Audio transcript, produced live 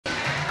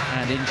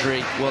hand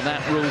injury. Well,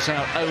 that rules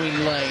out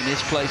Owen Lane,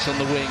 his place on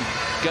the wing,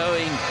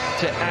 going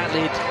to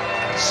Alid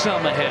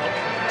Summerhill.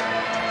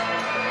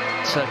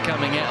 So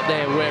coming out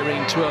there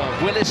wearing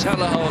 12. Willis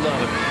Halaholo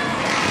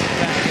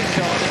back at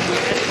Cardiff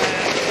with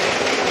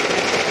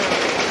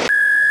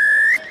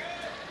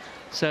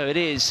so it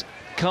is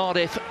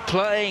Cardiff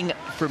playing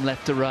from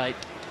left to right.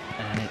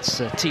 And it's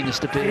Tinus,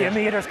 the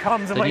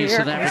new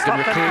South African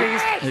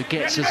recruit, who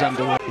gets us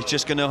underway. He's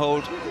just going to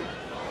hold.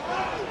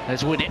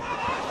 There's Hewitt,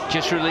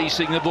 just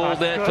releasing the ball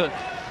there for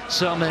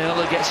Summerhill,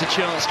 who gets a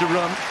chance to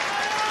run.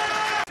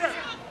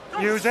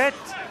 Use it.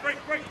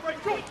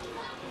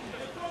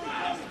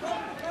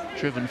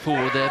 Driven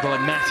forward there by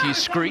Matthew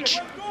Screech.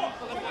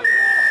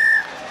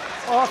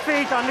 Off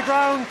feet on the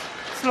ground,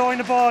 slowing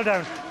the ball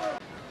down.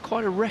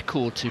 Quite a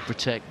record to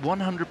protect,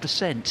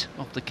 100%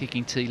 off the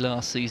kicking tee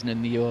last season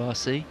in the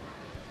URC.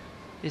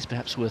 It's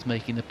perhaps worth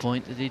making the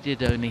point that he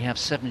did only have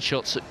 7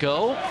 shots at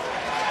goal.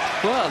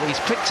 Well, he's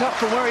picked up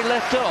from where he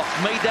left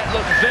off, made that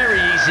look very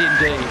easy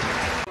indeed.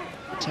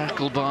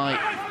 Tackled by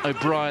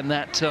O'Brien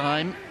that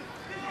time.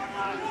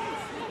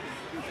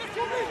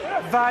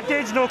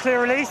 Advantage, no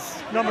clear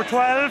release, number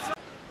 12.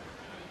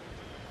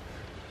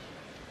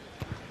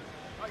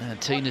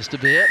 And Tinus de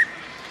Beer,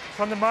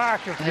 From the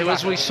mark. who,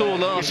 as we saw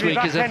last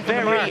week, is a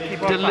very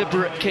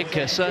deliberate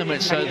kicker, so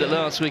much so that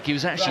last week he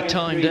was actually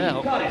timed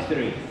out.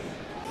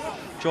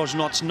 George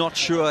Knott's not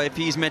sure if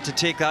he's meant to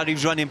take that.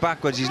 He's running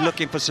backwards. He's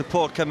looking for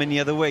support coming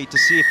the other way to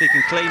see if they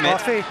can claim it.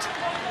 Off feet.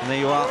 And there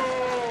you are,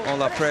 all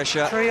that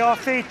pressure. 3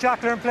 off feet,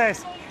 Jackler in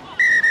place.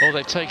 Oh,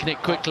 they've taken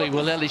it quickly.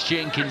 Well, Ellis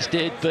Jenkins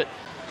did, but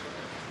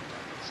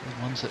so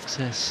one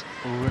success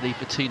already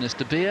for Tinus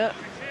de Beer.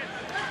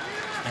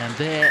 And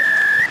there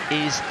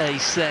is a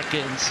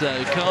second,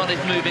 so Cardiff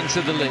moving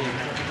to the lead.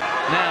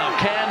 Now,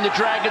 can the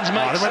Dragons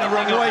make they went the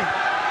wrong way.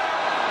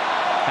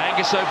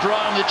 Angus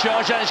O'Brien the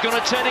charge, and it's gone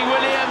to Teddy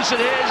Williams,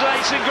 and here's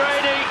Mason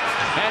Grady,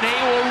 and he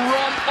will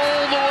run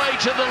all the way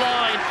to the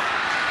line.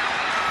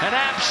 An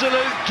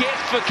absolute gift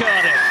for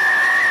Cardiff.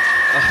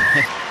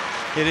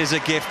 It is a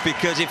gift,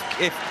 because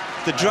if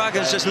the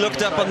Dragons just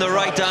looked up on the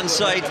right-hand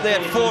side, they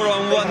had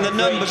 4-on-1, the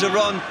numbers are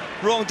on.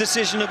 Wrong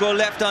decision to go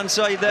left-hand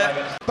side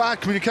there. Bad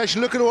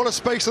communication, look at all the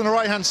space on the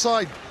right-hand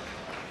side.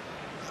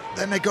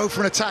 Then they go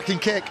for an attacking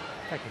kick.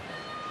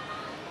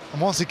 And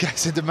once it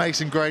gets into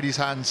Mason Grady's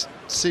hands,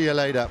 see you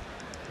later.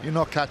 You're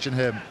not catching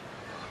him.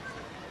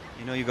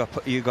 You know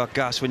you got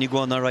gas when you go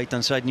on the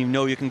right-hand side, and you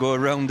know you can go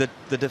around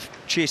the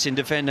chasing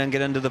defender and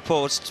get under the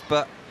posts,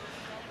 but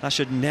that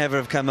should never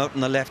have come out on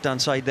the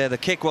left-hand side there. The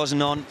kick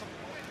wasn't on.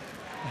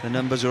 The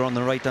numbers are on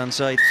the right-hand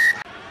side.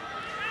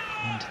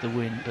 Into the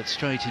wind, but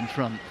straight in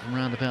front from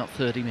around about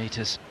 30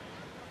 metres.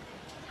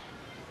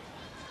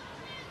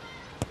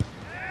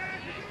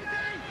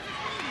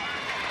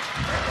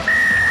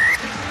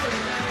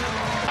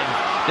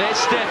 There's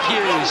Steph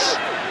Hughes.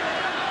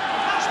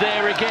 It's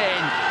there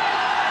again.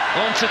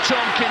 On to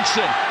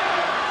Tompkinson.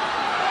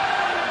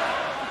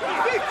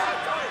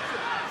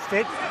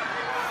 Stick.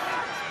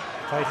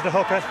 Tight to the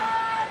hooker.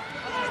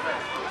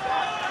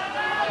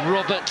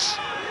 Roberts.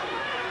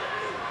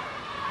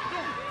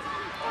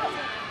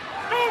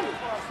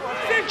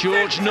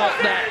 George not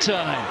that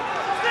time.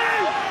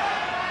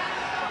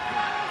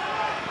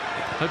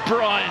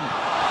 O'Brien,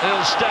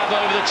 he'll stab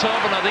over the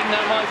top, and I think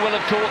that might well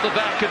have caught the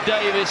back of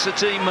Davis, a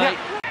teammate.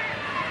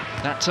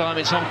 That time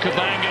it's on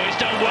Cabango, he's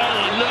done well,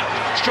 and look,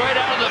 straight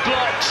out of the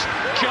blocks.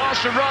 Chance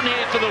to run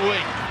here for the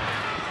win.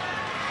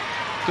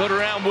 Got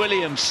around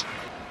Williams.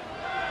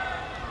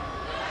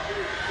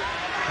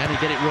 Can he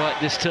get it right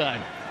this time?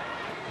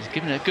 He's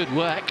given it a good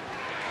whack,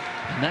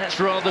 and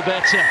that's rather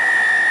better.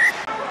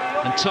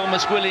 And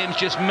Thomas Williams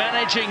just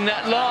managing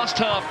that last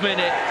half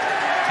minute.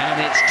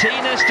 And it's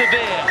Tinus de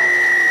Beer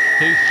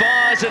who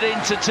fires it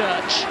into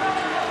touch.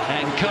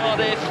 And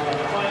Cardiff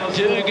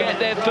do get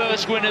their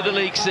first win of the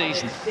league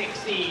season.